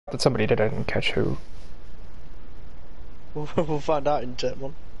That somebody did, I didn't catch who. We'll find out in turn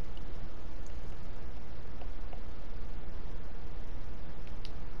one.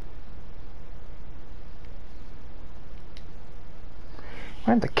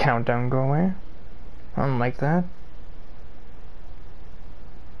 Why did the countdown go away? I don't like that.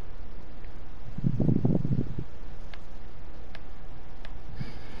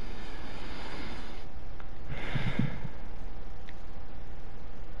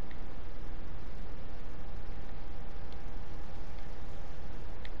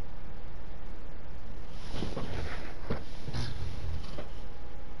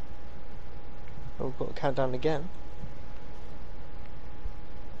 Oh, we've got a countdown again.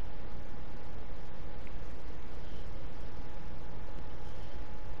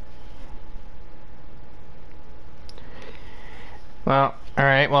 Well,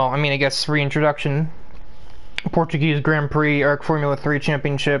 alright, well, I mean, I guess reintroduction. Portuguese Grand Prix, ARC Formula 3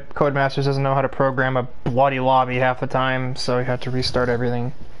 Championship. Codemasters doesn't know how to program a bloody lobby half the time, so we had to restart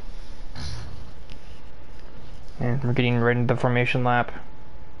everything. And we're getting right into the formation lap.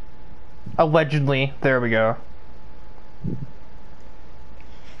 Allegedly, there we go.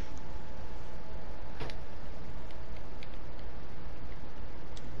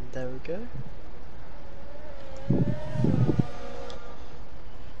 There we go.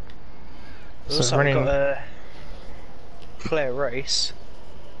 So Also, running... we've got a clear race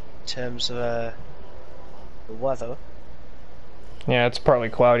in terms of the weather. Yeah, it's partly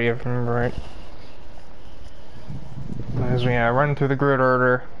cloudy if I remember right. As we run through the grid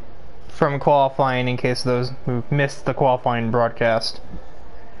order from qualifying, in case those who missed the qualifying broadcast.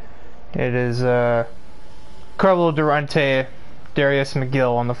 It is Carlo Durante, Darius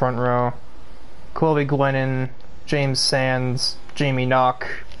McGill on the front row, Chloe Glennon, James Sands, Jamie Knock,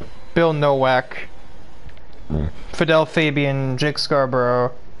 Bill Nowak, Fidel Fabian, Jake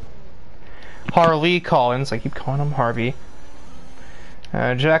Scarborough, Harley Collins, I keep calling him Harvey,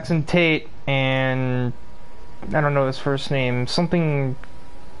 Jackson Tate, and I don't know his first name, something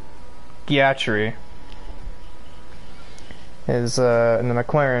Giatri is in the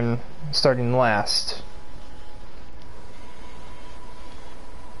McLaren starting last.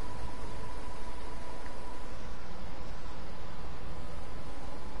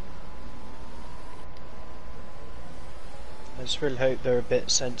 I just really hope they're a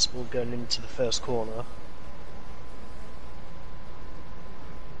bit sensible going into the first corner.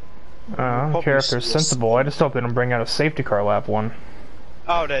 I don't care if they're sensible, I just hope they don't bring out a safety car lap one.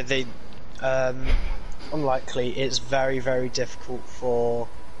 Oh no, they unlikely. It's very, very difficult for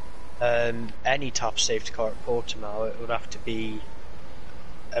any type of safety car at Portimao. It would have to be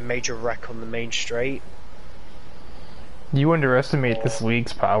a major wreck on the main straight. You underestimate this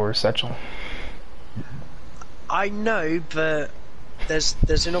league's power, Setchel. I know, but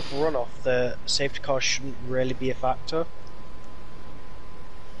there's enough runoff that safety cars shouldn't really be a factor.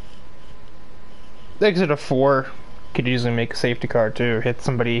 Exit of 4 could easily make a safety car too. Hit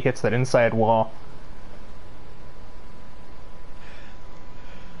somebody, hits that inside wall.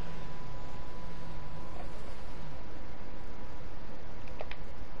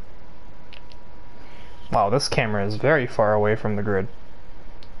 Wow, this camera is very far away from the grid.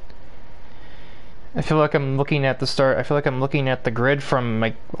 I feel like I'm looking at the start. I feel like I'm looking at the grid from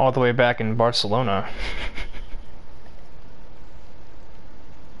like all the way back in Barcelona.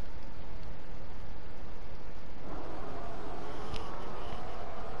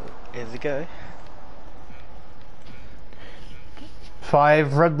 Here we go.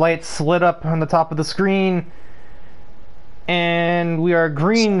 5 red lights lit up on the top of the screen. And we are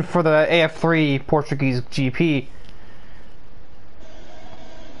green for the AF3 Portuguese GP.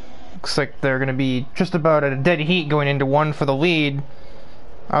 Looks like they're going to be just about at a dead heat going into 1 for the lead.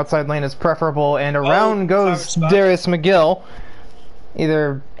 Outside lane is preferable, and around goes Darius McGill.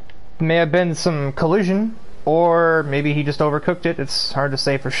 Either may have been some collision, or maybe he just overcooked it. It's hard to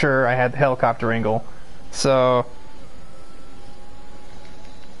say for sure. I had the helicopter angle. So,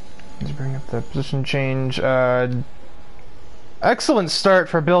 let's bring up the position change. Excellent start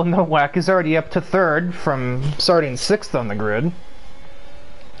for Bill Nowak. He's already up to 3rd from starting 6th on the grid.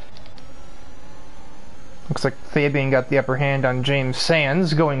 Looks like Fabian got the upper hand on James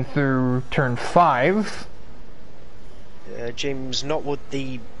Sands going through turn 5. James not with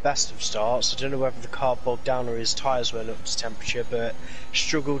the best of starts. I don't know whether the car bogged down or his tyres weren't up to temperature, but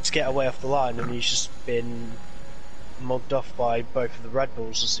struggled to get away off the line, and he's just been mugged off by both of the Red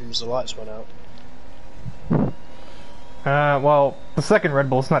Bulls as soon as the lights went out. Well, the second Red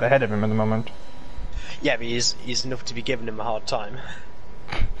Bull's not ahead of him at the moment. Yeah, but he's enough to be giving him a hard time.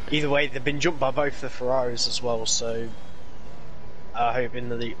 Either way, they've been jumped by both the Ferraris as well, so I hope in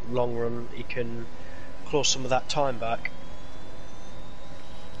the long run he can claw some of that time back.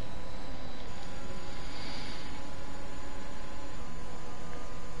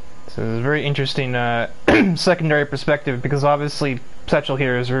 So it's a very interesting secondary perspective, because obviously Setchel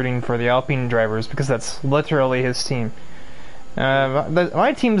here is rooting for the Alpine drivers because that's literally his team.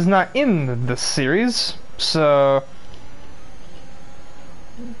 My team's not in this series, so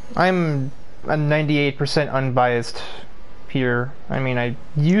I'm a 98% unbiased here. I mean, I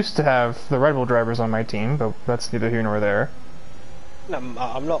used to have the Red Bull drivers on my team, but that's neither here nor there. I'm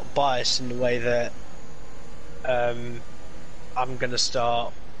not biased in the way that I'm going to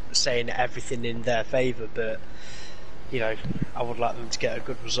start saying everything in their favour, but you know, I would like them to get a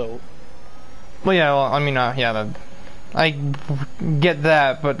good result. Well, yeah, well, I mean, yeah, I get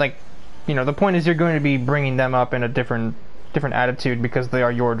that, but like, you know, the point is you're going to be bringing them up in a different attitude because they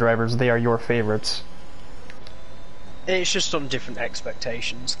are your drivers, they are your favorites. It's just on different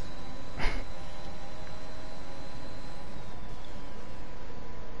expectations.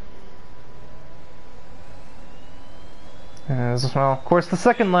 As well, of course, the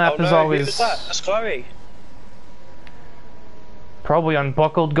second lap oh, no, is always who was that? That's Chloe. probably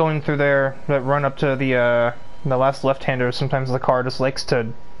unbuckled going through there. That run up to the last left-hander. Sometimes the car just likes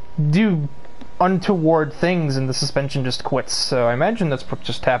to do untoward things, and the suspension just quits. So I imagine that's what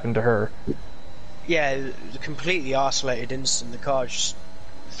just happened to her. Yeah, completely isolated instant. The car just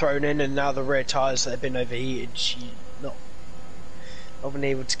thrown in, and now the rear tyres that have been overheated. She not been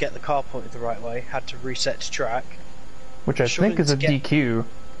able to get the car pointed the right way. Had to reset to track. Which I think is a DQ.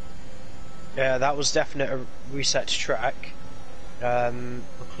 Yeah, that was definite a reset to track.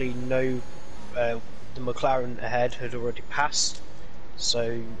 Luckily, no, the McLaren ahead had already passed,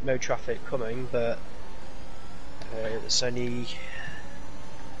 so no traffic coming. But it's only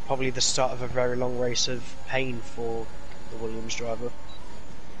probably the start of a very long race of pain for the Williams driver.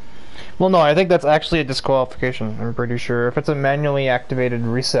 Well, no, I think that's actually a disqualification. I'm pretty sure if it's a manually activated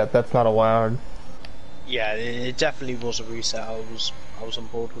reset, that's not allowed. Yeah, it definitely was a reset. I was on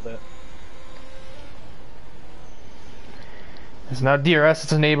board with it. So now DRS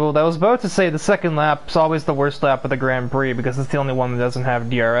is enabled. I was about to say the second lap is always the worst lap of the Grand Prix because it's the only one that doesn't have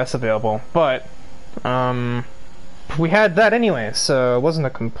DRS available. But we had that anyway, so it wasn't a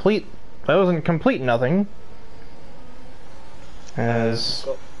complete. That wasn't complete nothing. As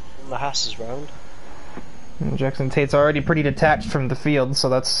got the Haas's round. Jackson Tate's already pretty detached from the field, so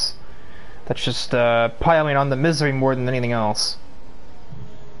that's just piling on the misery more than anything else.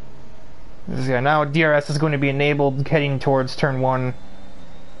 Yeah, now DRS is going to be enabled heading towards turn 1.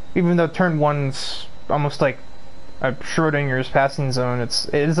 Even though turn 1's almost like a Schrodinger's passing zone, it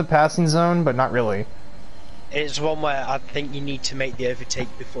is a passing zone, but not really. It's one where I think you need to make the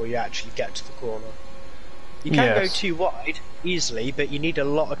overtake before you actually get to the corner. You can go too wide easily, but you need a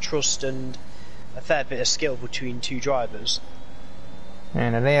lot of trust and a fair bit of skill between two drivers.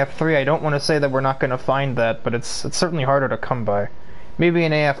 And in AF3, I don't want to say that we're not going to find that, but it's certainly harder to come by. Maybe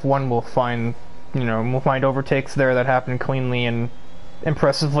in AF1 we'll find overtakes there that happen cleanly and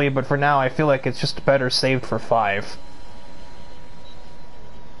impressively, but for now I feel like it's just better saved for 5.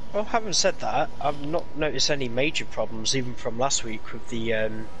 Well, having said that, I've not noticed any major problems even from last week with the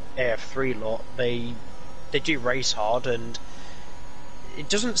AF3 lot. They do race hard, and it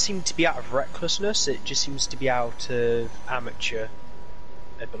doesn't seem to be out of recklessness, it just seems to be out of amateur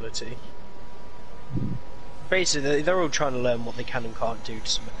ability. Basically, they're all trying to learn what they can and can't do to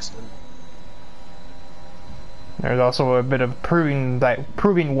some extent. There's also a bit of proving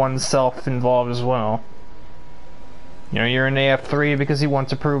oneself involved as well. You know, you're in AF3 because you want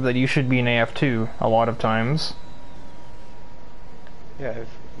to prove that you should be in AF2 a lot of times. Yeah,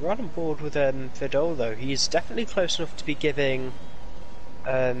 right on board with Vidal though. He's definitely close enough to be giving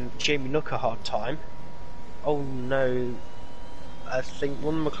Jamie Nook a hard time. Oh no. I think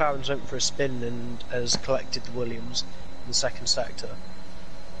one of the McLarens went for a spin and has collected the Williams in the second sector.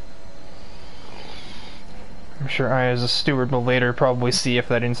 I'm sure I, as a steward, will later probably see if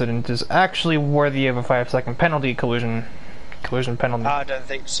that incident is actually worthy of a 5-second penalty, collision penalty. I don't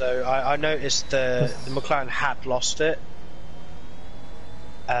think so. I noticed the McLaren had lost it,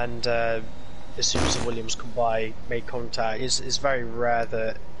 and as soon as the Williams come by, made contact. It's very rare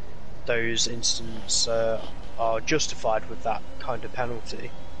that those incidents are justified with that kind of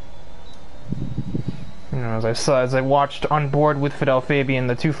penalty. You know, as I watched on board with Fidel Fabian,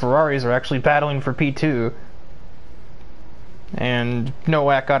 the two Ferraris are actually battling for P2. And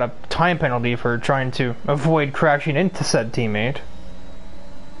Nowak got a time penalty for trying to avoid crashing into said teammate.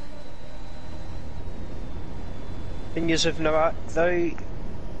 Thing is with Nowak, though,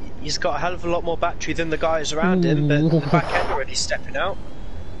 he's got a hell of a lot more battery than the guys around him, but the back end already stepping out.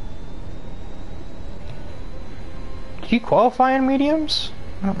 Did you qualify in mediums?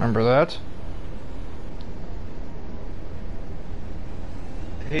 I don't remember that.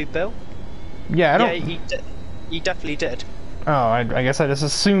 Who, Bill? Yeah, I don't... Yeah, he definitely did. Oh, I guess I just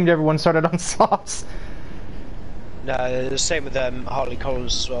assumed everyone started on softs. No, the same with Harley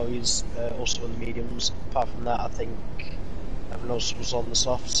Collins as well. He's also on the mediums. Apart from that, I think everyone else was on the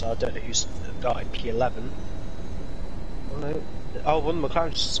softs, so I don't know who's got in P11. Oh, no. Oh, one of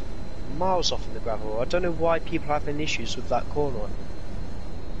McLaren's miles off in the gravel. I don't know why people are having issues with that corner.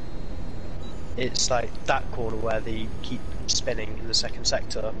 It's like that corner where they keep spinning in the second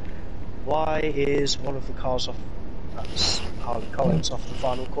sector. Why is one of the cars off? That's Harley Collins off the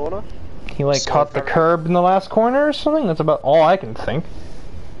final corner. He like caught the curb in the last corner or something? That's about all I can think.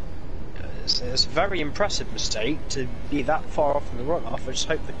 It's a very impressive mistake to be that far off in the runoff. I just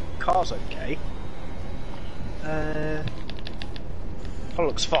hope the car's okay. Car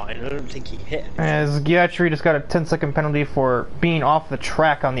looks fine. I don't think he hit anything. As Giatri just got a 10-second penalty for being off the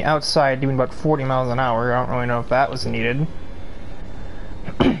track on the outside doing about 40 miles an hour. I don't really know if that was needed.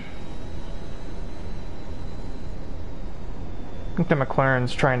 I think the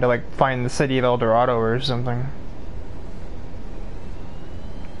McLaren's trying to like find the city of El Dorado or something.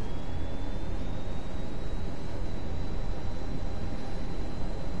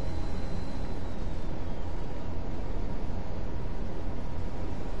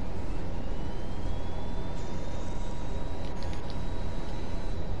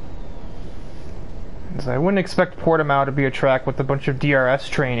 I wouldn't expect Portimao to be a track with a bunch of DRS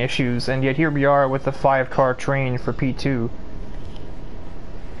train issues, and yet here we are with a 5-car train for P2.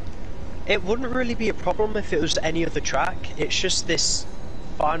 It wouldn't really be a problem if it was any other track. It's just this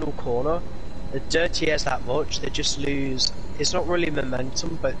final corner. The dirty airs that much, they just lose. It's not really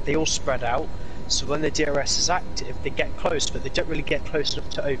momentum, but they all spread out. So when the DRS is active, they get close, but they don't really get close enough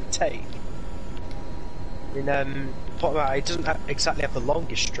to overtake. Portimao, it doesn't exactly have the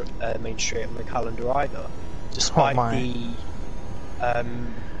longest main straight on the calendar either, despite the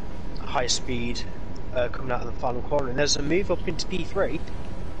high speed coming out of the final corner. And there's a move up into P3.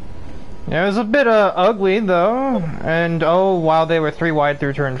 Yeah, it was a bit ugly though, and oh, while they were 3 wide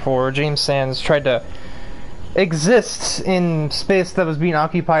through turn 4, James Sands tried to exist in space that was being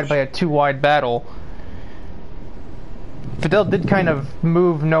occupied by a 2 wide battle. Fidel did kind of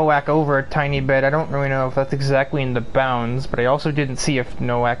move Nowak over a tiny bit. I don't really know if that's exactly in the bounds, but I also didn't see if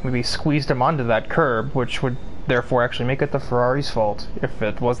Nowak maybe squeezed him onto that curb, which would therefore actually make it the Ferrari's fault, if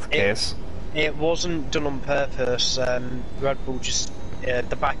it was the case. It wasn't done on purpose. Red Bull just,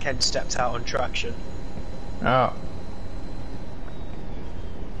 the back end stepped out on traction. Oh.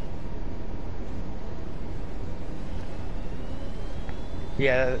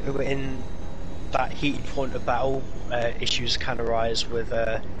 Yeah, in that heated point of battle, issues can arise with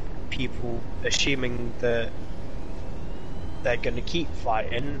people assuming that they're going to keep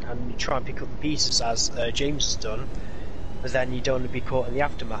fighting and try and pick up the pieces as James has done, but then you don't want to be caught in the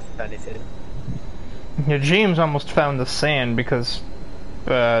aftermath of anything. Yeah, James almost found the sand because,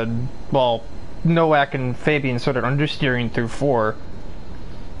 well, Nowak and Fabian started understeering through 4,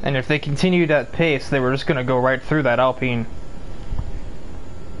 and if they continued at pace, they were just going to go right through that Alpine.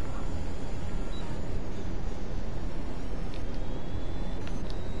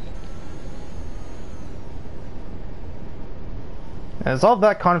 As all of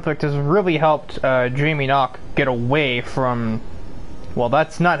that conflict has really helped Jamie Knock get away from... Well,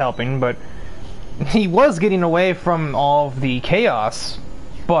 that's not helping, but he was getting away from all of the chaos,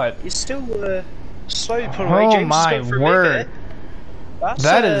 but... He's still slowly pulling away. Oh James my word.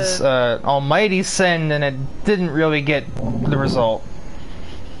 That is almighty send, and it didn't really get the result.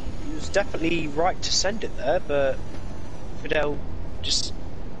 He was definitely right to send it there, but Fidel just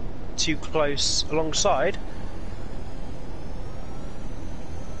too close alongside.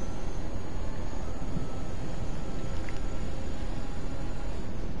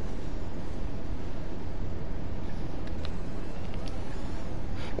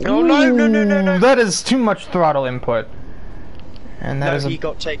 Oh no! That is too much throttle input. And that is he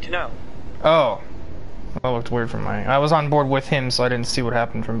got taken out. Oh. That looked weird from my... I was on board with him, so I didn't see what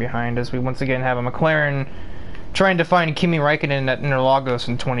happened from behind, as we once again have a McLaren trying to find Kimi Räikkönen at Interlagos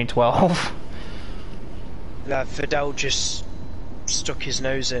in 2012. Fidel just stuck his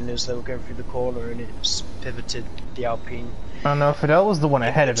nose in as they were going through the corner, and it's pivoted the Alpine. Oh no, Fidel was the one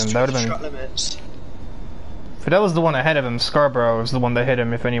ahead of him. That would have been... Fidel was the one ahead of him. Scarborough was the one that hit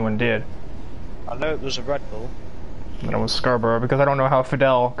him, if anyone did. I know it was a Red Bull. And it was Scarborough, because I don't know how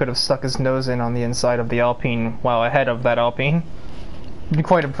Fidel could have stuck his nose in on the inside of the Alpine while ahead of that Alpine. be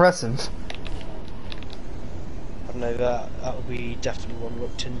quite impressive. I know that'll be definitely one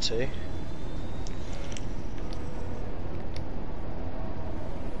looked into.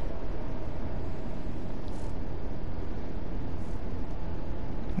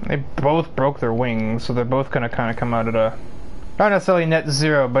 They both broke their wings, so they're both gonna kind of come out at a not necessarily net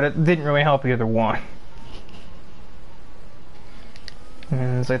zero, but it didn't really help either one.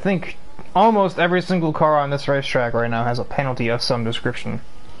 And I think almost every single car on this racetrack right now has a penalty of some description.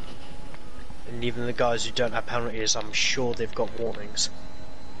 And even the guys who don't have penalties, I'm sure they've got warnings.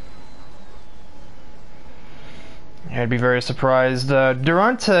 I'd be very surprised.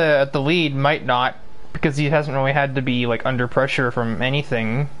 Durant at the lead might not, because he hasn't really had to be like under pressure from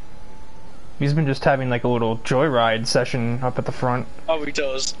anything. He's been just having like a little joyride session up at the front. Oh, he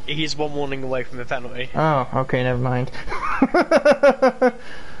does. He's one warning away from a penalty. Oh, okay, never mind.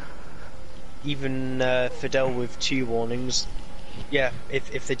 Even Fidel with 2 warnings. Yeah,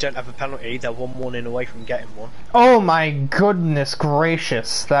 if they don't have a penalty, they're 1 warning away from getting one. Oh my goodness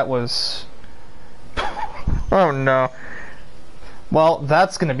gracious, that was... Oh no. Well,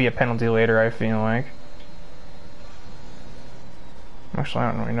 that's gonna be a penalty later, I feel like. Actually,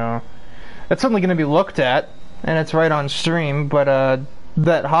 I don't really know. It's certainly gonna be looked at, and it's right on stream, but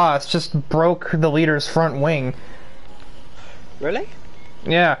that Haas just broke the leader's front wing. Really?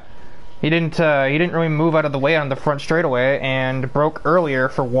 Yeah. He didn't really move out of the way on the front straightaway, and broke earlier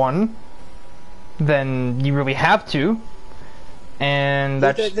for one than you really have to, and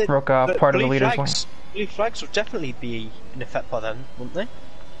that just broke off part of the leader's wing. Blue flags would definitely be in effect by then, wouldn't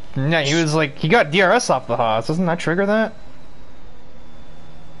they? Yeah, he got DRS off the Haas. Doesn't that trigger that?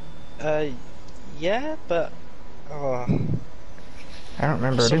 Yeah, but I don't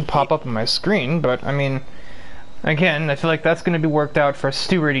remember. It didn't pop up on my screen, but I mean, again, I feel like that's going to be worked out for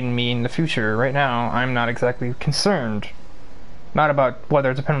stewarding me in the future. Right now, I'm not exactly concerned. Not about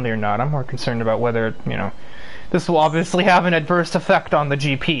whether it's a penalty or not. I'm more concerned about whether, you know, this will obviously have an adverse effect on the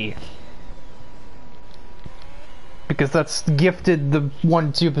GP. Because that's gifted the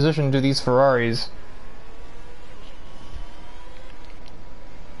 1-2 position to these Ferraris.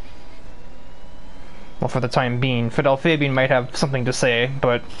 Well, for the time being, Fidel Fabian might have something to say,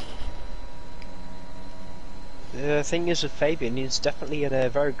 but... The thing is with Fabian, he's definitely in a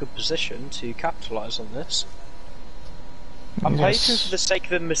very good position to capitalise on this. I'm hoping for the sake of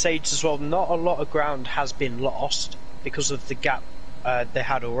the Mercedes as well, not a lot of ground has been lost because of the gap they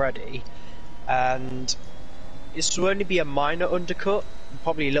had already, and this will only be a minor undercut,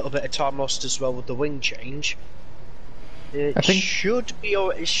 probably a little bit of time lost as well with the wing change. It should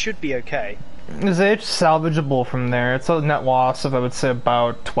be okay. It's salvageable from there. It's a net loss of, I would say,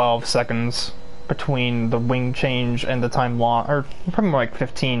 about 12 seconds between the wing change and the time loss, or probably more like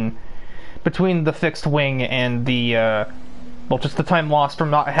 15, between the fixed wing and the, well, just the time lost from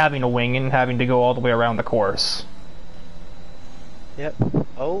not having a wing and having to go all the way around the course. Yep.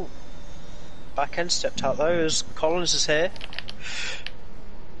 Oh, back end stepped out though, as Collins is here.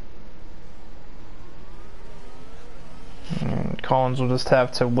 And Collins will just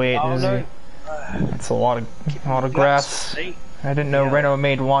have to wait. Oh, no. It's a lot of grass. I didn't know Renault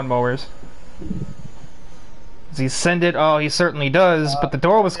made lawnmowers. Does he send it? Oh, he certainly does, but the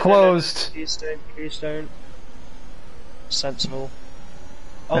door was closed. Please don't. Sensible.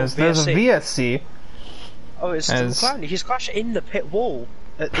 Oh, there's a VSC. Oh, it's still crashing. He's crashed in the pit wall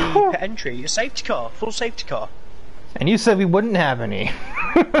at the pit entry. A safety car, full safety car. And you said we wouldn't have any.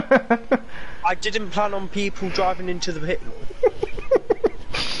 I didn't plan on people driving into the pit wall.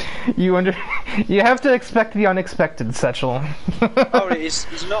 You have to expect the unexpected, Setchel. Oh,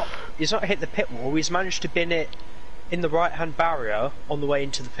 he's not hit the pit wall, he's managed to bin it in the right hand barrier on the way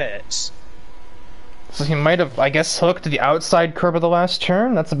into the pits. So he might have, I guess, hooked the outside curb of the last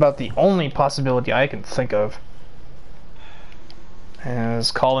turn? That's about the only possibility I can think of.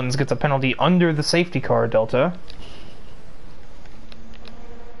 As Collins gets a penalty under the safety car delta.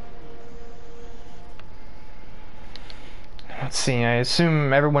 Let's see, I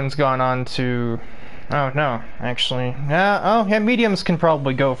assume everyone's gone on to... Oh, no, actually. Oh, yeah, mediums can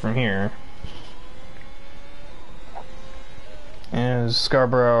probably go from here. As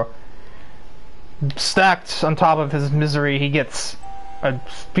Scarborough stacked on top of his misery, he gets a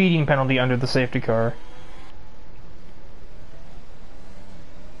speeding penalty under the safety car.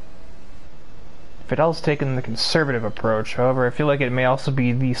 Fidel's taken the conservative approach, however, I feel like it may also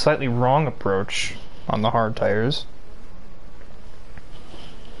be the slightly wrong approach on the hard tires.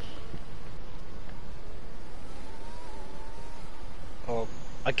 Well,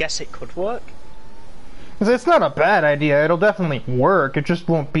 I guess it could work. It's not a bad idea, it'll definitely work, it just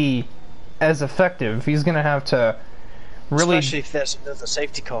won't be as effective. He's gonna have to really... Especially if there's another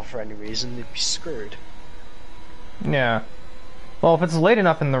safety car for any reason, they'd be screwed. Yeah. Well, if it's late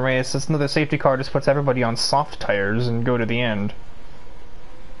enough in the race, this another safety car just puts everybody on soft tires and go to the end.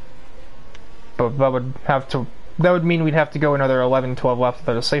 But that would mean we'd have to go another 11, 12 laps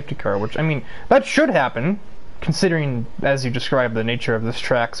without a safety car, which, I mean, that should happen, considering, as you described, the nature of this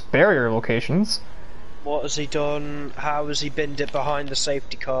track's barrier locations. What has he done? How has he binned it behind the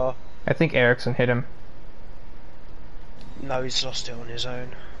safety car? I think Ericsson hit him. No, he's lost it on his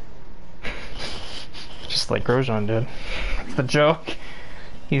own. Just like Grosjean did. That's the joke.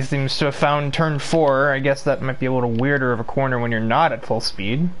 He seems to have found turn 4. I guess that might be a little weirder of a corner when you're not at full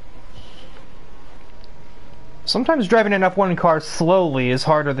speed. Sometimes driving an F1 car slowly is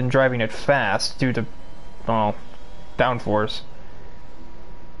harder than driving it fast due to, well, downforce.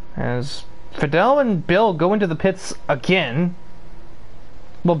 As Fidel and Bill go into the pits again.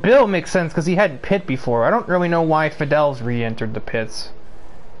 Well, Bill makes sense because he hadn't pit before. I don't really know why Fidel's re-entered the pits.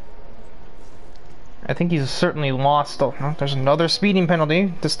 I think he's certainly lost. Oh, no, there's another speeding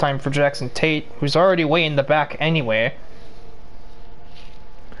penalty, this time for Jackson Tate, who's already way in the back anyway.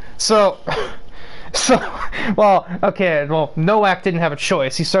 So... well, okay, well, Nowak didn't have a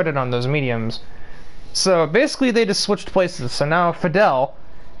choice. He started on those mediums. So, basically, they just switched places. So now Fidel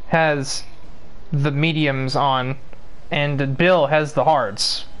has the mediums on, and Bill has the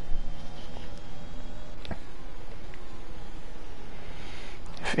hards.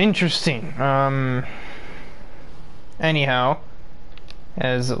 Interesting. Anyhow,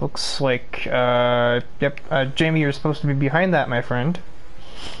 as it looks like, Jamie, you're supposed to be behind that, my friend.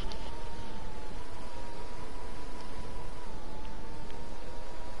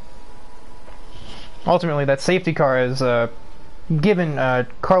 Ultimately, that safety car is given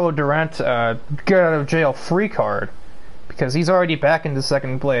Carlo Durant a get-out-of-jail-free card, because he's already back into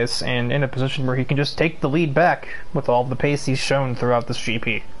second place and in a position where he can just take the lead back with all the pace he's shown throughout this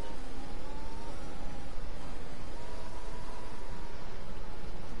GP.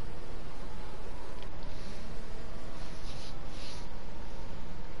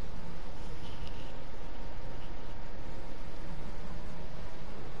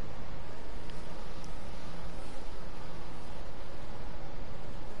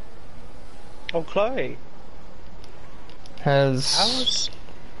 Oh, Chloe. How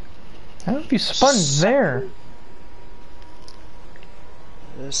have you spun there?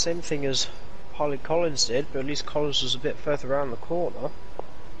 The same thing as Harley Collins did, but at least Collins was a bit further around the corner.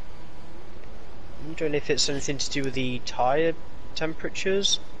 I'm wondering if it's anything to do with the tyre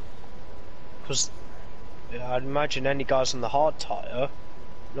temperatures, because I'd imagine any guys on the hard tyre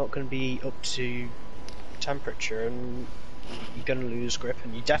not going to be up to temperature, and you're going to lose grip,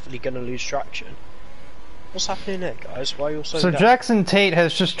 and you're definitely going to lose traction. What's happening there, guys? Why are you all so down? Jackson Tate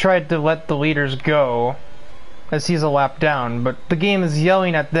has just tried to let the leaders go as he's a lap down, but the game is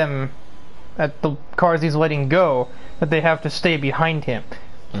yelling at them, at the cars he's letting go, that they have to stay behind him.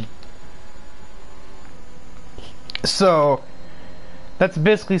 So that's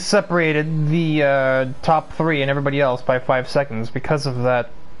basically separated the top 3 and everybody else by 5 seconds because of that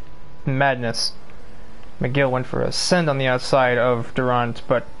madness. McGill went for a send on the outside of Durant,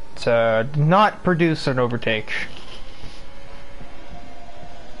 but did not produce an overtake.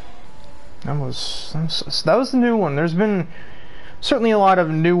 That was the new one. There's been certainly a lot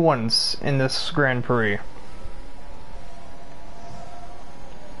of new ones in this Grand Prix.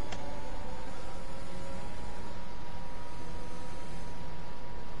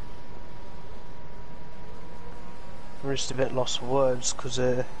 I'm just a bit lost for words, because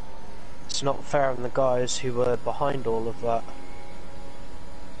it's not fair on the guys who were behind all of that.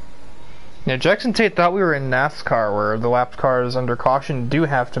 Yeah, Jackson Tate thought we were in NASCAR, where the lapped cars under caution do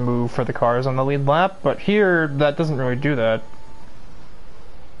have to move for the cars on the lead lap, but here, that doesn't really do that.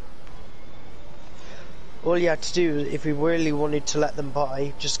 All you had to do, if we really wanted to let them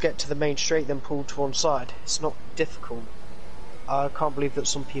by, just get to the main straight, then pull to one side. It's not difficult. I can't believe that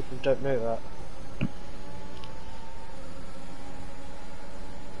some people don't know that.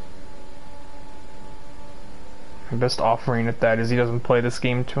 The best offering at that is he doesn't play this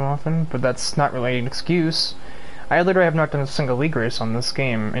game too often, but that's not really an excuse. I literally have not done a single league race on this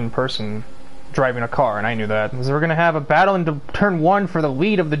game in person, driving a car, and I knew that. So we're going to have a battle into turn 1 for the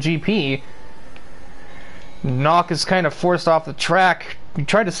lead of the GP. Knock is kind of forced off the track. He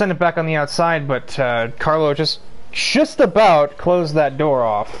tried to send it back on the outside, but Carlo just about closed that door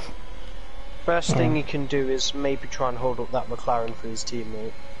off. First thing he can do is maybe try and hold up that McLaren for his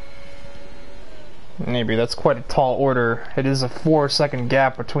teammate. Maybe, that's quite a tall order. It is a 4-second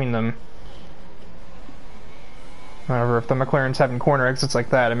gap between them. However, if the McLaren's having corner exits like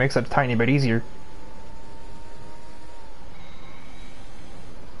that, it makes it a tiny bit easier.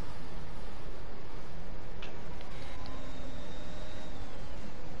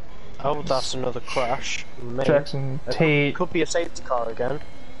 Oh, that's another crash. Maybe. Jackson Tate Could be a safety car again.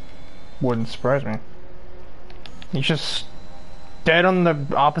 wouldn't surprise me. He's just dead on the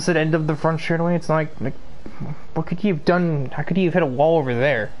opposite end of the front straightaway. It's not like what could he have done? How could he have hit a wall over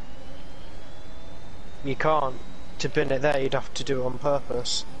there? You can't. To bin it there, you'd have to do it on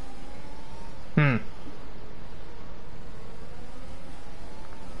purpose. Hmm.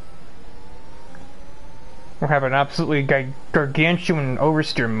 Or have an absolutely gargantuan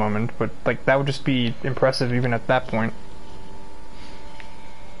oversteer moment, but like that would just be impressive even at that point.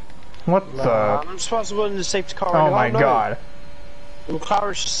 What the? I'm surprised it wasn't a safety car. Oh my god! The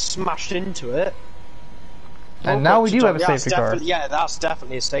McLaren just smashed into it. And now we do have a safety car. Yeah, that's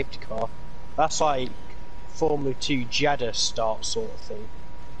definitely a safety car. That's like Formula 2 Jeddah start sort of thing.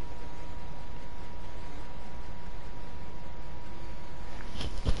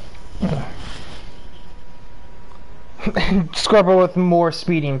 Scrubber with more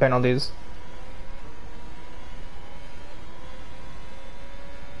speeding penalties.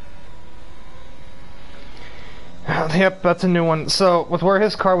 Yep, that's a new one. So, with where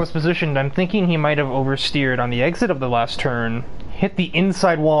his car was positioned, I'm thinking he might have oversteered on the exit of the last turn, hit the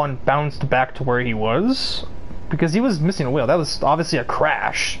inside wall and bounced back to where he was. Because he was missing a wheel. That was obviously a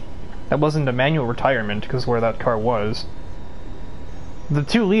crash. That wasn't a manual retirement, because where that car was. The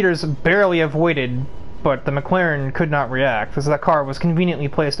two leaders barely avoided, but the McLaren could not react, because that car was conveniently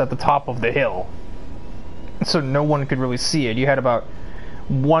placed at the top of the hill. So no one could really see it. You had about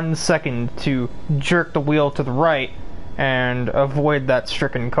 1 second to jerk the wheel to the right and avoid that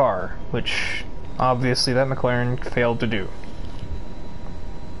stricken car, which obviously that McLaren failed to do.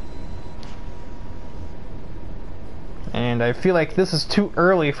 And I feel like this is too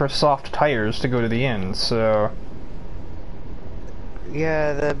early for soft tires to go to the end, so...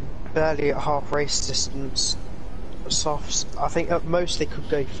 Yeah, they're barely at half race distance. Softs, I think at most they could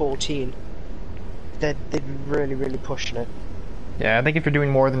go 14. They're really pushing it. Yeah, I think if you're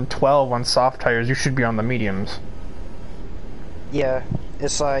doing more than 12 on soft tires, you should be on the mediums. Yeah,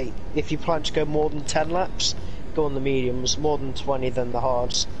 it's like, if you plan to go more than 10 laps, go on the mediums, more than 20 then the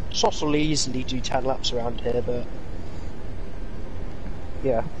hards. Softs will easily do 10 laps around here, but...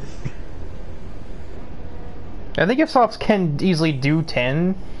 yeah. I think if softs can easily do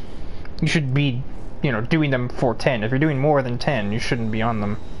 10, you should be, you know, doing them for 10. If you're doing more than 10, you shouldn't be on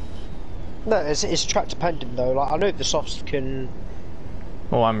them. No, it's track dependent though. Like I know the softs can.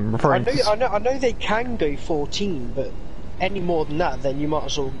 Well, I'm referring to... I know they can go 14, but any more than that, then you might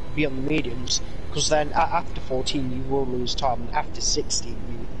as well be on the mediums. Because then after 14, you will lose time. And after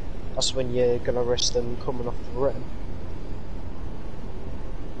 16, that's when you're gonna risk them coming off the rim.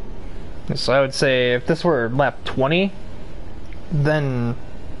 So I would say if this were lap 20, then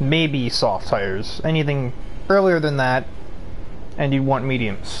maybe soft tires. Anything earlier than that, and you want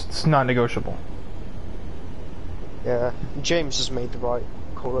mediums. It's not negotiable. Yeah, James has made the right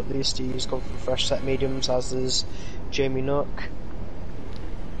call at least. He's gone for fresh set mediums, as is Jamie Nook.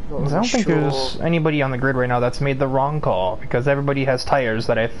 I don't think there's anybody on the grid right now that's made the wrong call, because everybody has tires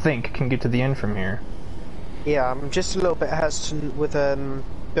that I think can get to the end from here. Yeah, I'm just a little bit hesitant with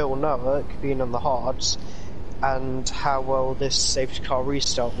Bill Noack being on the hards and how well this safety car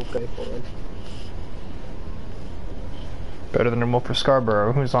restart will go for him. Better than a for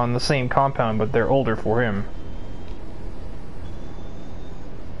Scarborough, who's on the same compound, but they're older for him.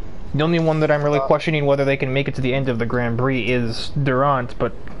 The only one that I'm really questioning whether they can make it to the end of the Grand Prix is Durant,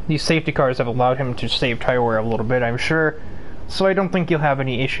 but these safety cars have allowed him to save tire wear a little bit, I'm sure, so I don't think you'll have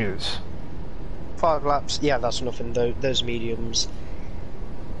any issues. 5 laps, yeah, that's nothing. Those mediums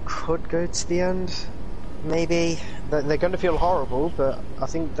could go to the end, maybe. They're going to feel horrible, but I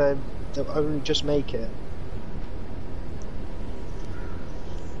think they'll only just make it.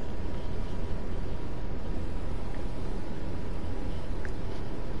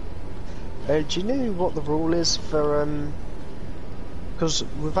 Do you know what the rule is for, because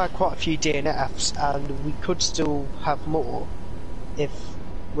we've had quite a few DNFs and we could still have more if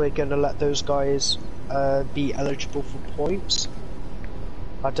we're going to let those guys be eligible for points.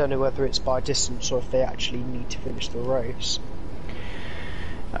 I don't know whether it's by distance or if they actually need to finish the race.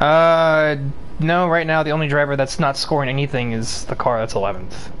 No, right now the only driver that's not scoring anything is the car that's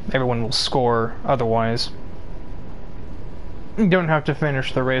 11th. Everyone will score otherwise. You don't have to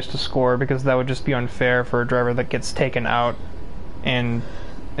finish the race to score, because that would just be unfair for a driver that gets taken out and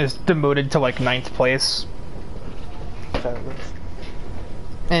is demoted to like 9th place. Fair enough.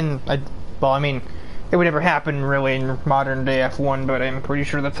 And, well, I mean, it would never happen really in modern day F1, but I'm pretty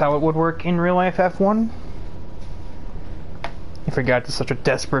sure that's how it would work in real life F1. If we got to such a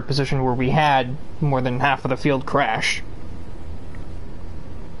desperate position where we had more than half of the field crash.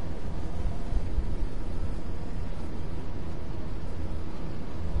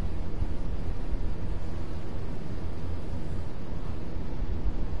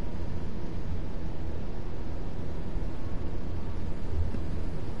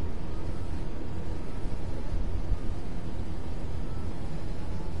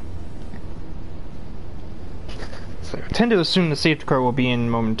 tend to assume the safety car will be in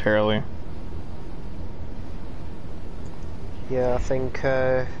momentarily. Yeah, I think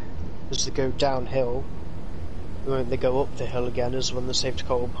as they go downhill, when they go up the hill again is when the safety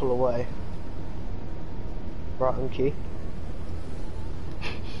car will pull away. Right, Unky.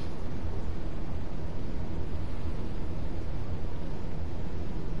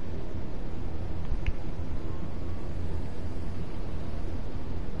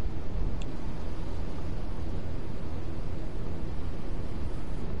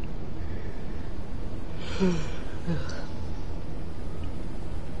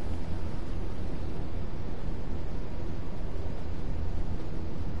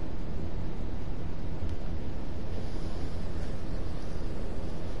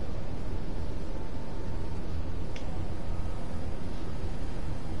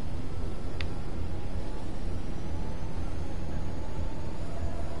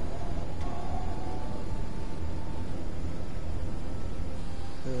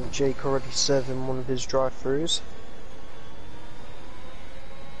 Jake already serving one of his drive-thrus.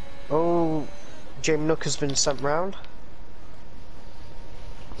 Oh, James Nook has been sent round.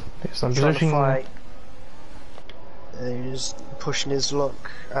 Based on Trying to position. fight. He's pushing his luck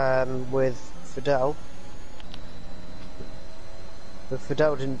with Fidel. But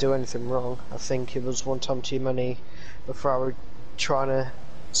Fidel didn't do anything wrong. I think it was one time too many before I were trying to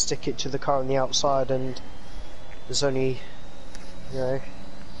stick it to the car on the outside, and there's only, you know,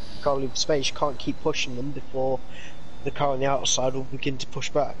 can't leave space. You can't keep pushing them before the car on the outside will begin to push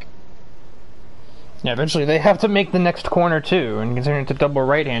back. Yeah, eventually they have to make the next corner too, and considering it's a double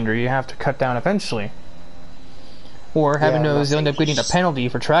right-hander, you have to cut down eventually. Or heaven knows you'll end up getting a penalty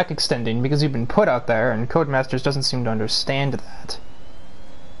for track extending because you've been put out there, and Codemasters doesn't seem to understand that.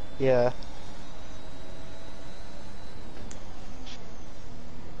 Yeah.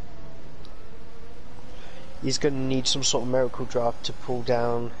 He's going to need some sort of miracle drive to pull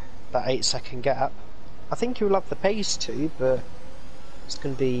down that 8-second gap. I think he'll have the pace to, but it's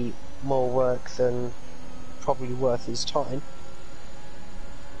going to be more work than probably worth his time.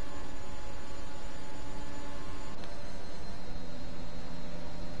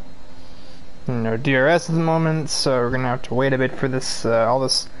 No DRS at the moment, so we're gonna have to wait a bit for this, all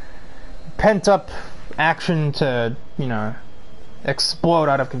this pent-up action to, you know, explode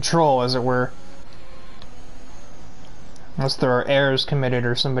out of control, as it were. Unless there are errors committed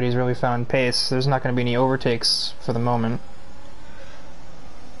or somebody's really found pace, there's not going to be any overtakes for the moment.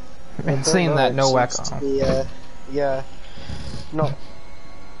 And saying that, no whack on. Yeah, not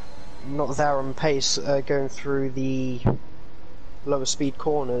there on pace going through the lower speed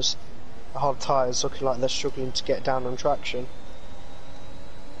corners. The hard tyres looking like they're struggling to get down on traction.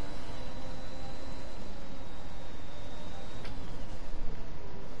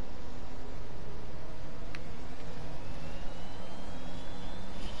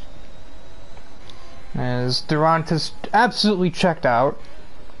 As Durant has absolutely checked out.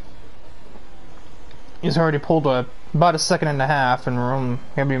 He's already pulled about a second and a half, and we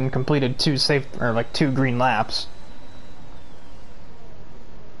haven't even completed two green laps.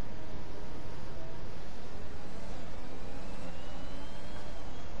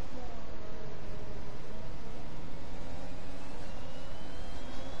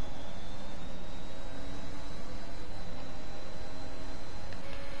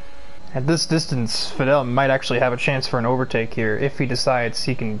 At this distance, Fidel might actually have a chance for an overtake here, if he decides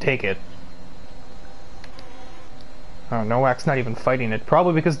he can take it. Oh, Nowak's not even fighting it.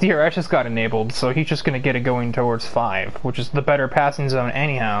 Probably because DRS just got enabled, so he's just going to get it going towards 5, which is the better passing zone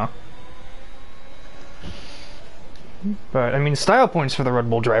anyhow. But, I mean, style points for the Red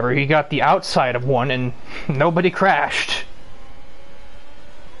Bull driver. He got the outside of one, and nobody crashed.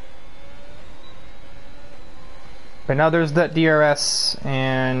 But now there's that DRS,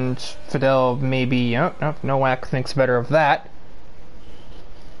 and Fidel maybe... Oh, no, Nowak thinks better of that.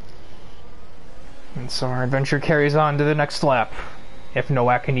 And so our adventure carries on to the next lap. If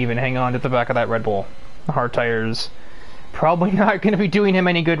Nowak can even hang on to the back of that Red Bull. The hard tires probably not going to be doing him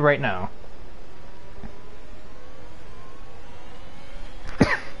any good right now.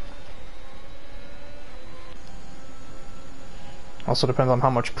 Also depends on how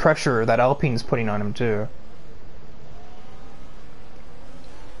much pressure that Alpine's putting on him too.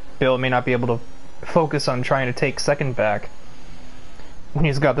 Bill may not be able to focus on trying to take second back when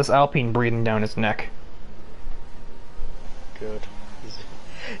he's got this Alpine breathing down his neck. Good.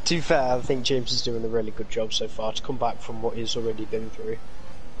 To be fair, I think James is doing a really good job so far to come back from what he's already been through.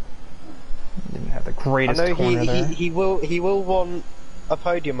 Didn't have the greatest I know corner there. he will want a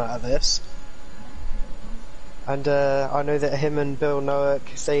podium out of this. And I know that him and Bill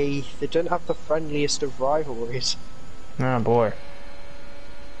Nowak, they don't have the friendliest of rivalries. Oh boy.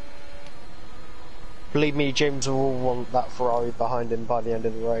 Believe me, James will want that Ferrari behind him by the end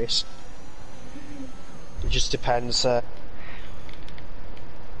of the race. It just depends. A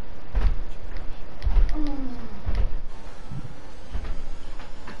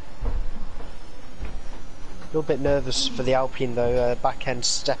little bit nervous for the Alpine though, back end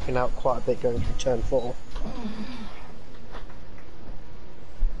stepping out quite a bit going through turn 4.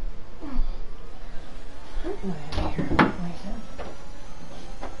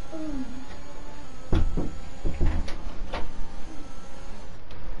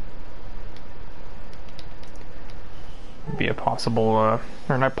 Be a possible, or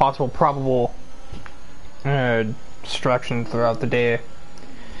not possible, probable distraction throughout the day.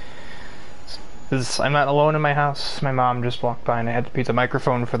 I'm not alone in my house. My mom just walked by and I had to mute the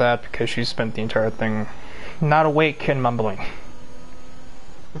microphone for that because she spent the entire thing not awake and mumbling.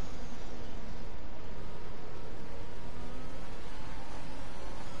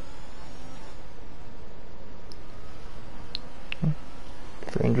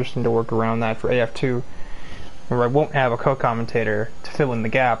 Very interesting to work around that for AF2, where I won't have a co-commentator to fill in the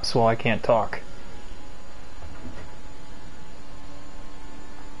gaps while I can't talk.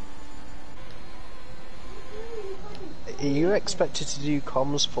 Are you expected to do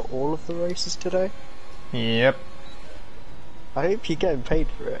comms for all of the races today? Yep. I hope you're getting paid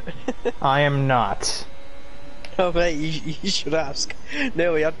for it. I am not. Oh mate, you should ask.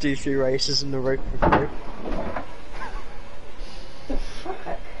 No, we had to do 3 races in the road for free.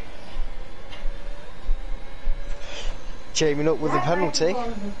 Jamie up with a penalty.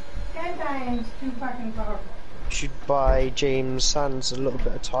 Should buy James Sands a little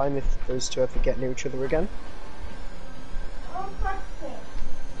bit of time if those two ever get near each other again.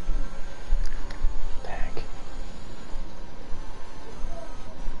 Back.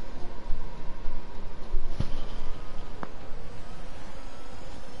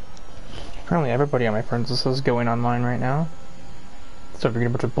 Apparently everybody on my friends list is going online right now. So if you're getting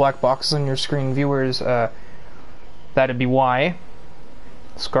a bunch of black boxes on your screen, viewers, that'd be why.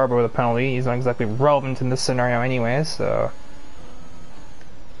 Scarborough with a penalty. He's not exactly relevant in this scenario anyway, so...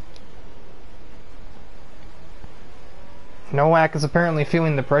 Nowak is apparently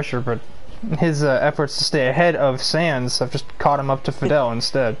feeling the pressure, but his efforts to stay ahead of Sands have just caught him up to Fidel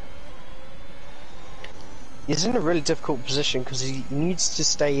instead. He's in a really difficult position because he needs to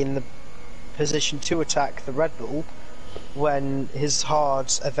stay in the position to attack the Red Bull when his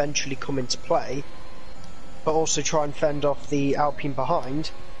hards eventually come into play, but also try and fend off the Alpine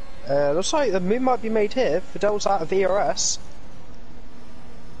behind. Looks like the move might be made here. Fidel's out of ERS.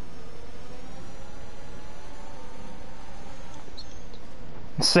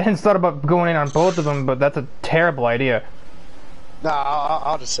 Sands thought about going in on both of them, but that's a terrible idea. Nah,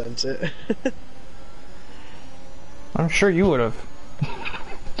 I'd have sent it. I'm sure you would have.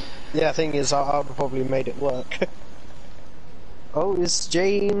 Yeah, the thing is, I would have probably made it work. Oh, is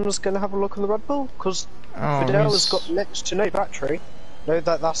James going to have a look on the Red Bull? Because Fidel has got next to no battery. No,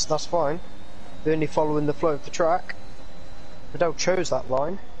 that's fine. They're only following the flow of the track. Fidel chose that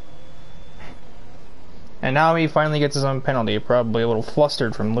line. And now he finally gets his own penalty, probably a little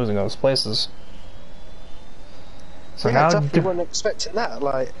flustered from losing those places. So yeah, now I definitely wasn't expecting that,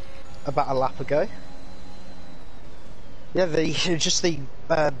 like, about a lap ago. Yeah, just the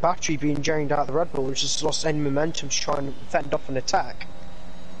battery being drained out of the Red Bull, which has lost any momentum to try and fend off an attack.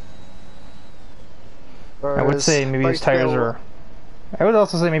 Whereas I would say maybe his tires are... I would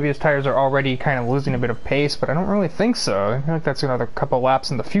also say maybe his tires are already kind of losing a bit of pace, but I don't really think so. I feel like that's another couple laps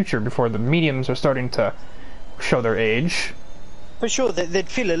in the future before the mediums are starting to show their age. For sure, they'd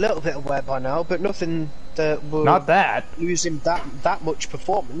feel a little bit of wear by now, but nothing that will Not that. lose him that much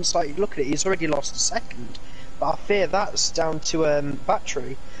performance. Like, look at it, he's already lost a second. But I fear that's down to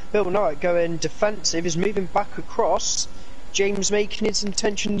battery. Bill Knight going defensive, is moving back across. James making his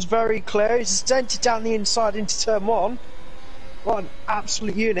intentions very clear. He's dented down the inside into turn 1. What an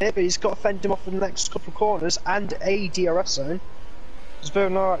absolute unit, but he's got to fend him off in the next couple of corners and a DRS zone. Because Bill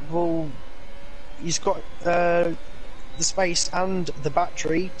Knight he's got the space and the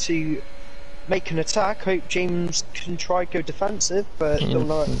battery to make an attack. Hope James can try go defensive, but Bill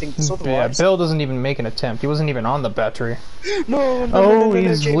Knight thinks otherwise. Yeah, Bill doesn't even make an attempt. He wasn't even on the battery. No,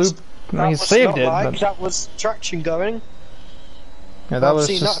 he's James, looped. No, he saved it. Like, but... that was traction going. Yeah, that was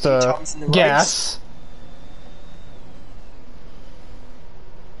just gas.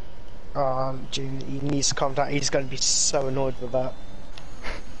 Jim, he needs to calm down. He's going to be so annoyed with that.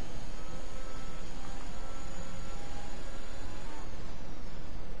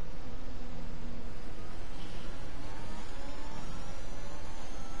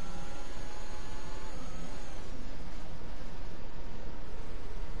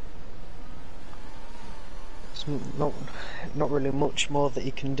 not, not really much more that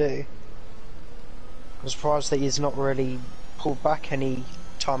he can do. I'm surprised that he's not really pulled back any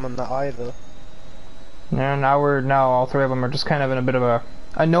time on that either. Yeah, now all three of them are just kind of in a bit of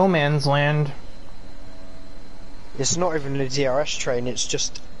a no man's land. It's not even a DRS train, it's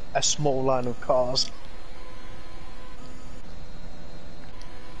just a small line of cars.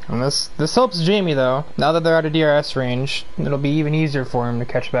 And this helps Jamie though. Now that they're out of DRS range, it'll be even easier for him to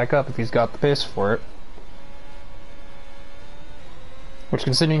catch back up if he's got the pace for it. Which,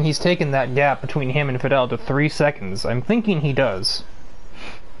 considering he's taken that gap between him and Fidel to 3 seconds, I'm thinking he does.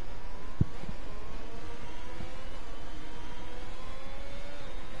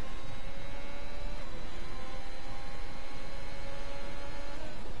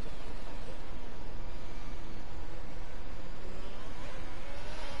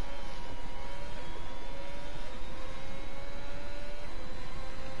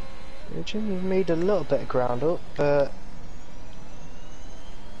 Jimmy made a little bit of ground up, but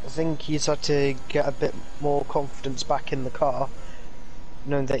I think he's had to get a bit more confidence back in the car,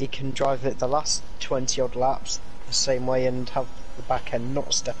 knowing that he can drive it the last 20 odd laps the same way and have the back end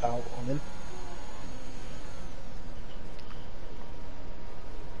not step out on him.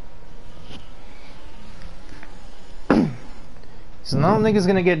 So I don't think he's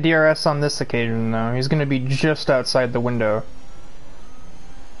going to get DRS on this occasion though. He's going to be just outside the window.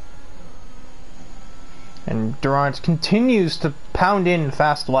 And Durant continues to pound in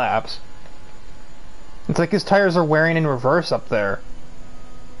fast laps. It's like his tires are wearing in reverse up there.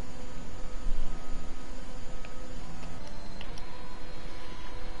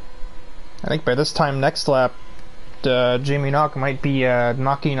 I think by this time next lap, Jamie Knock might be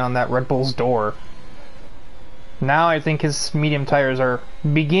knocking on that Red Bull's door. Now I think his medium tires are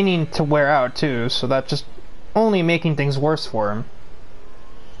beginning to wear out too, so that's just only making things worse for him.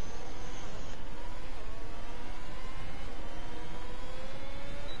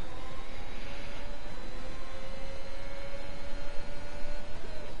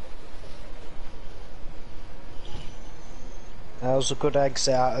 That was a good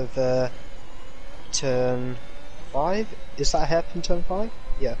exit out of turn 5. Is that a hairpin turn 5?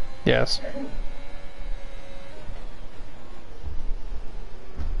 Yeah. Yes.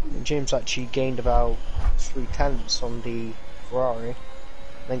 James actually gained about 3/10 on the Ferrari.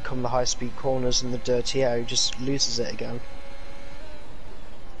 Then come the high speed corners and the dirty air, he just loses it again.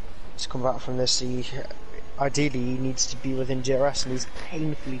 To come back from this, ideally he needs to be within DRS and he's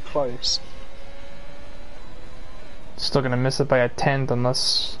painfully close. Still gonna miss it by a 1/10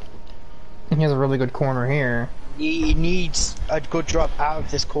 unless he has a really good corner here. He needs a good drop out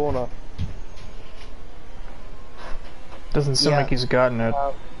of this corner. Doesn't seem like he's gotten it.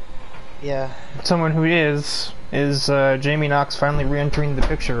 Yeah. Someone who is Jamie Knox finally re-entering the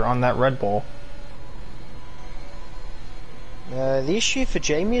picture on that Red Bull. The issue for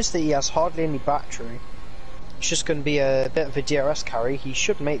Jamie is that he has hardly any battery. It's just going to be a bit of a DRS carry. He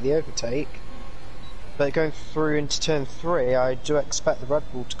should make the overtake. But going through into turn 3, I do expect the Red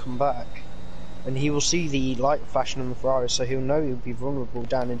Bull to come back. And he will see the light flashing on the Ferrari, so he'll know he'll be vulnerable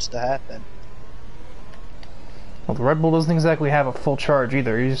down into the hairpin. Well, the Red Bull doesn't exactly have a full charge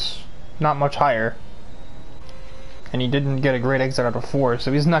either. He's not much higher. And he didn't get a great exit out of 4,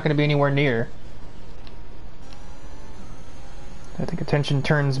 so he's not going to be anywhere near. I think attention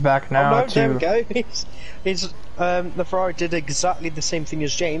turns back now to... there we go. The Ferrari did exactly the same thing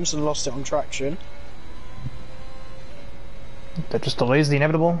as James and lost it on traction. That just delays the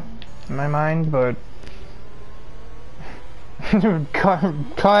inevitable, in my mind, but...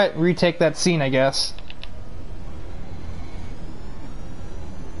 cut, retake that scene, I guess.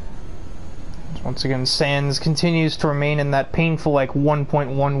 Once again, Sands continues to remain in that painful, like,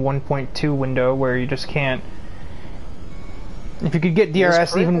 1.1, 1.2 window where you just can't... If you could get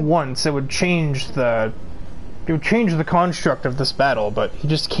DRS even once, it would change the... It would change the construct of this battle, but he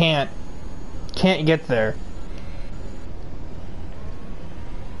just can't get there.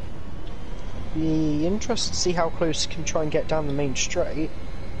 Be interested to see how close he can try and get down the main straight.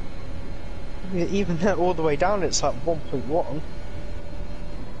 Even all the way down, it's like 1.1.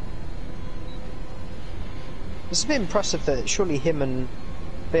 It's a bit impressive that surely him and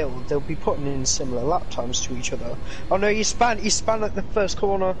Bill, they'll be putting in similar lap times to each other. Oh no, he span at the first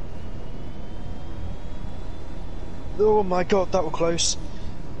corner. Oh my god, that was close.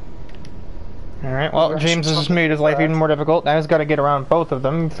 Alright, well, James has just made his life even more difficult. Now he's got to get around both of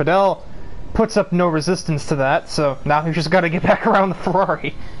them. Fidel puts up no resistance to that, so now he's just got to get back around the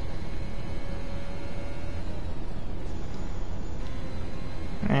Ferrari.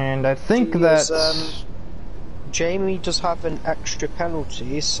 And I think that... Jamie does have an extra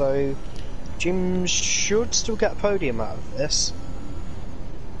penalty, so Jim should still get a podium out of this.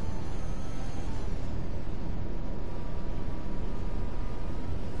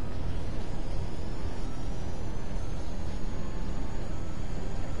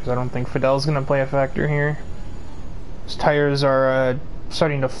 Because I don't think Fidel's going to play a factor here. His tires are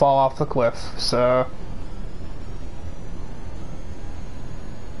starting to fall off the cliff, so...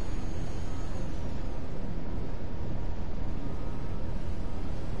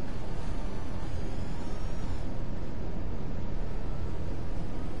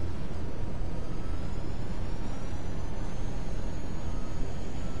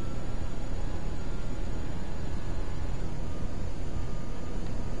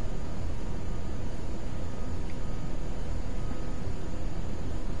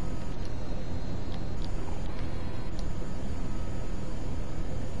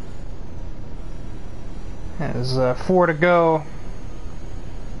 There's 4 to go.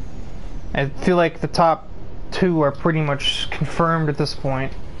 I feel like the top 2 are pretty much confirmed at this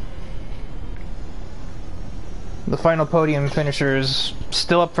point. The final podium finisher is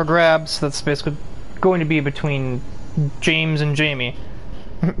still up for grabs. That's basically going to be between James and Jamie.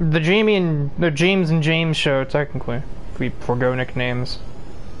 The James and James show, technically, if we forego nicknames.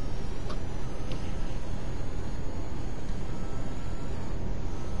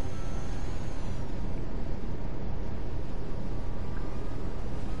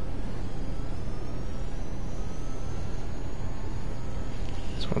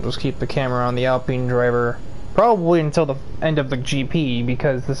 We'll just keep the camera on the Alpine driver probably until the end of the GP,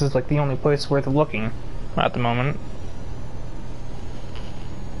 because this is like the only place worth looking at the moment.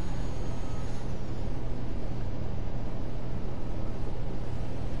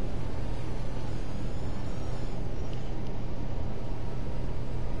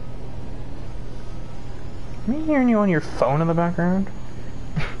 Am I hearing you on your phone in the background?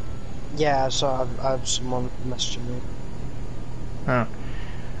 Yeah, so I have someone messaging me. Oh.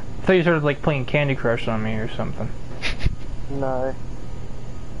 I thought you started like playing Candy Crush on me or something. No.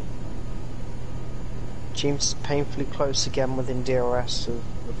 James is painfully close again within DRS of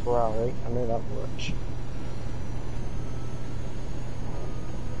the Ferrari. I know that much.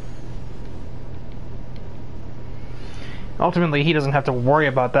 Ultimately, he doesn't have to worry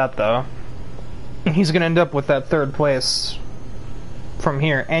about that though. He's gonna end up with that 3rd place from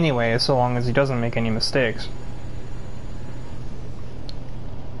here anyway, so long as he doesn't make any mistakes.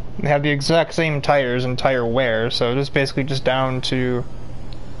 They have the exact same tires and tire wear, so it's basically just down to,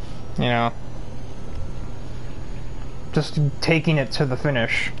 you know, just taking it to the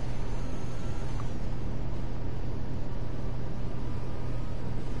finish.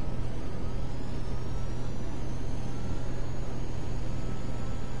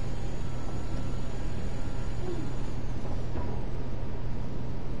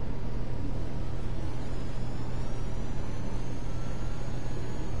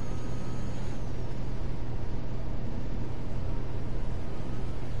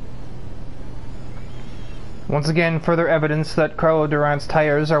 Once again, further evidence that Carlo Durant's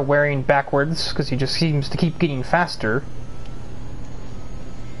tires are wearing backwards, because he just seems to keep getting faster.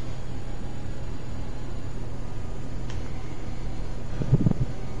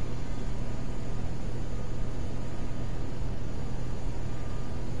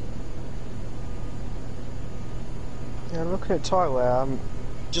 Yeah, looking at tyre wear, I'm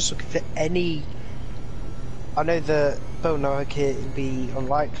just looking for any... I know that Bill Noack, it'd be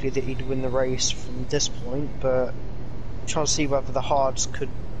unlikely that he'd win the race from this point, but I'm trying to see whether the hards could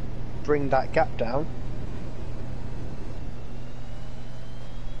bring that gap down.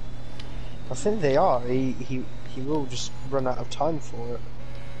 I think they are. He will just run out of time for it.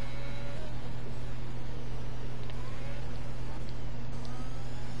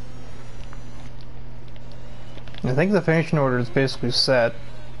 I think the finishing order is basically set.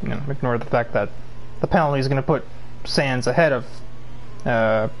 You know, ignore the fact that the penalty is going to put Sands ahead of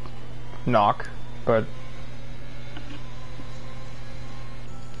Knock, but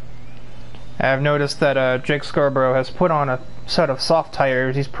I've noticed that Jake Scarborough has put on a set of soft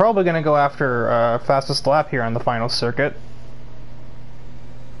tires. He's probably going to go after fastest lap here on the final circuit.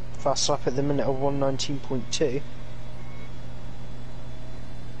 Fast lap at the minute of 1:19.2.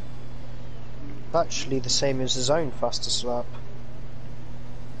 Actually the same as his own fastest lap.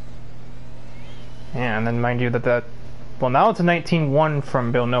 Yeah, and then mind you that well, now it's a 19.1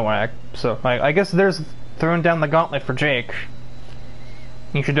 from Bill Noack, so I guess there's throwing down the gauntlet for Jake.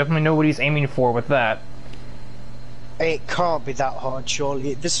 You should definitely know what he's aiming for with that. It can't be that hard,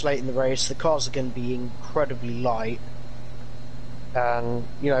 surely. This late in the race, the cars are going to be incredibly light. And,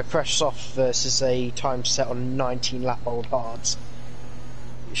 you know, fresh soft versus a time set on 19 lap old hards.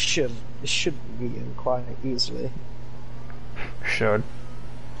 It This should be beaten quite easily. Should.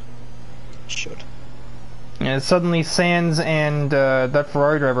 Should. And suddenly Sands and that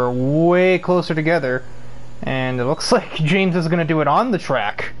Ferrari driver are way closer together. And it looks like James is going to do it on the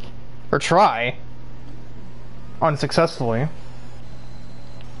track. Or try. Unsuccessfully.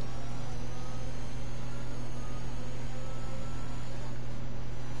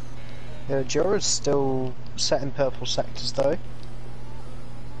 Jora's still set in purple sectors though.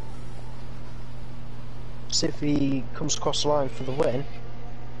 See if he comes across the line for the win.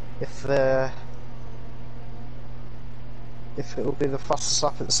 If it will be the fastest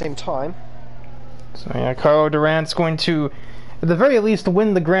lap at the same time. So yeah, Carlo Durant's going to, at the very least,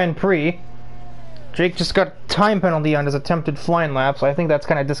 win the Grand Prix. Jake just got a time penalty on his attempted flying lap, so I think that's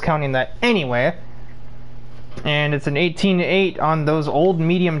kind of discounting that anyway. And it's an 18-8 on those old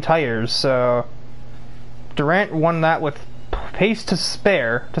medium tires, so Durant won that with pace to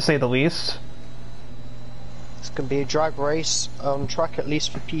spare, to say the least. It's going to be a drag race on track at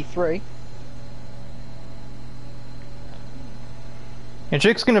least for P3. And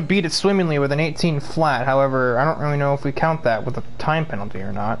Jake's going to beat it swimmingly with an 18 flat, however, I don't really know if we count that with a time penalty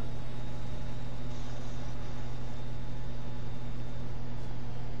or not.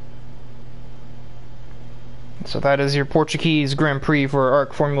 So that is your Portuguese Grand Prix for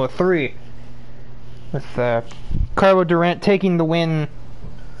ARC Formula 3. With Carlo Durant taking the win.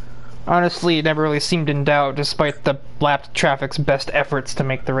 Honestly, it never really seemed in doubt, despite the lapped traffic's best efforts to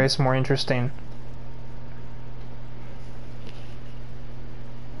make the race more interesting.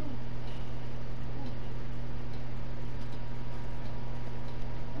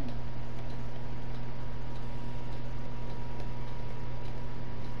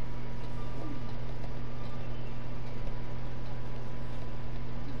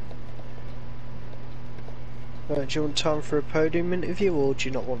 Do you want time for a podium interview, or do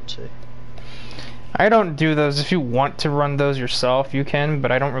you not want to? I don't do those. If you want to run those yourself, you can,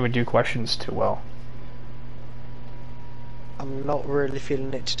 but I don't really do questions too well. I'm not really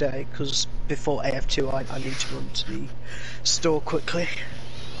feeling it today, because before AF2 I need to run to the store quickly.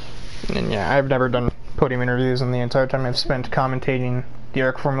 And yeah, I've never done podium interviews in the entire time I've spent commentating the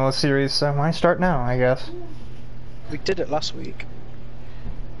ARC Formula series, so why start now, I guess? We did it last week.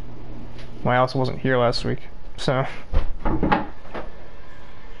 Well, I also wasn't here last week. So I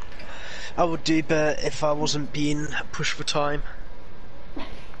would do better if I wasn't being pushed for time.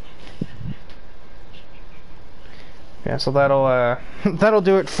 yeah, so that'll that'll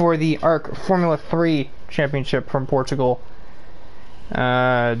do it for the ARC Formula 3 Championship from Portugal.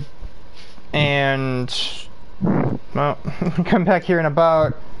 And well, come back here in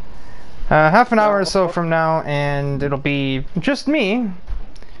about half an hour or so from now, and it'll be just me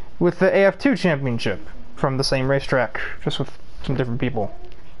with the AF2 Championship from the same racetrack, just with some different people.